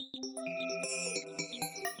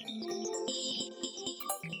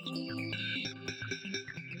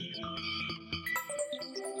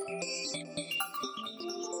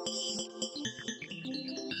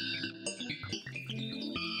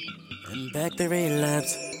Impact the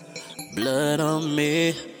relapse. Blood on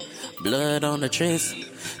me, blood on the trees.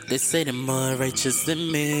 They say they're more righteous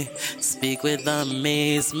than me. Speak with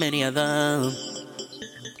armies, many of them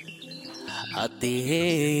are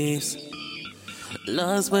thieves.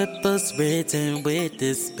 Laws with books written with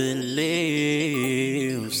disbeliefs.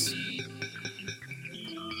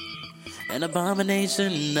 An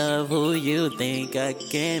abomination of who you think I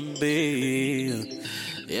can be.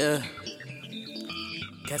 Yeah.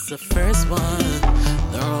 Cast the first one,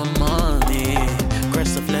 throw 'em on me.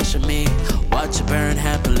 Crush the flesh of me, watch it burn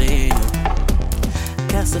happily.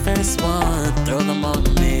 Cast the first one, throw them on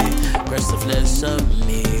me. Crush the flesh of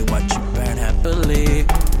me, watch it burn happily.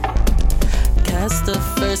 Cast the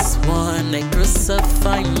first one, they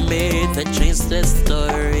crucify me. They change their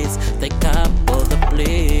stories, they cop all the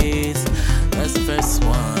pleas. Cast the first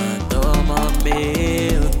one, throw them on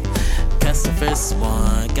me. Cast the first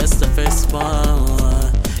one, cast the first one.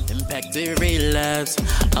 Impact the relapse.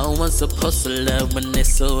 I was supposed to love when they're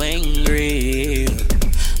so angry.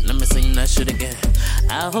 Let me sing that shit again.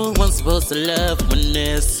 I was supposed to love when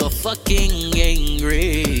they're so fucking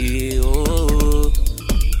angry. Oh.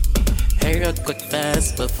 Hair quick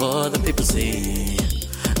fast before the people see.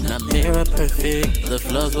 Not mirror perfect, the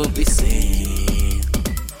flaws will be seen.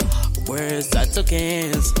 Words are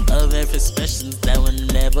tokens of expressions that will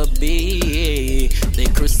never be. They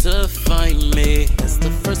crucify me. That's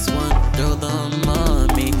the first one, throw them on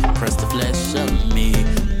me. Press the flesh of me,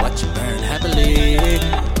 watch it burn happily.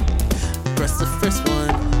 Press the first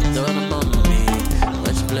one, throw them on me.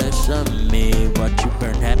 Watch the flesh of me, watch you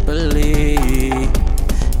burn happily.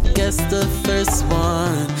 Guess the first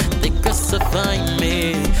one, they crucify me.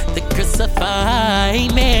 They crucify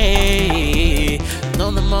me. Throw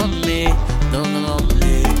them on me, throw them on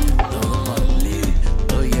me, throw them on me.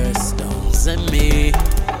 Throw your stones at me.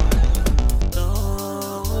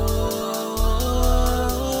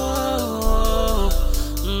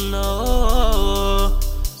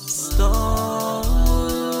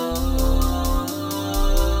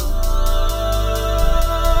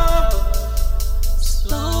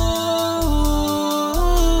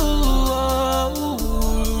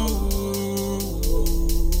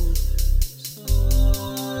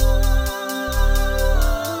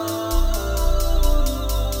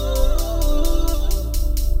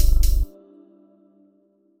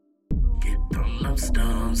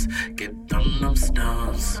 Stones, get them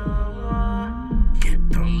stones. Get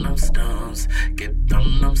them stones, get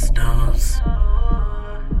them stones.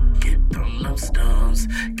 Get them stones,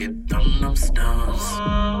 get them stones.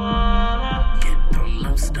 Get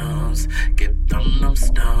them stones, get them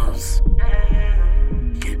stones.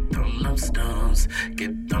 Get them stones,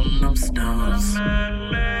 get them stones.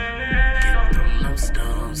 Get them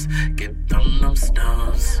stones, get them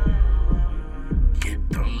stones. Get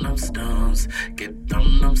them stones, get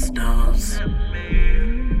them stones.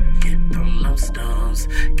 Get them stones,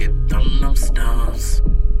 get them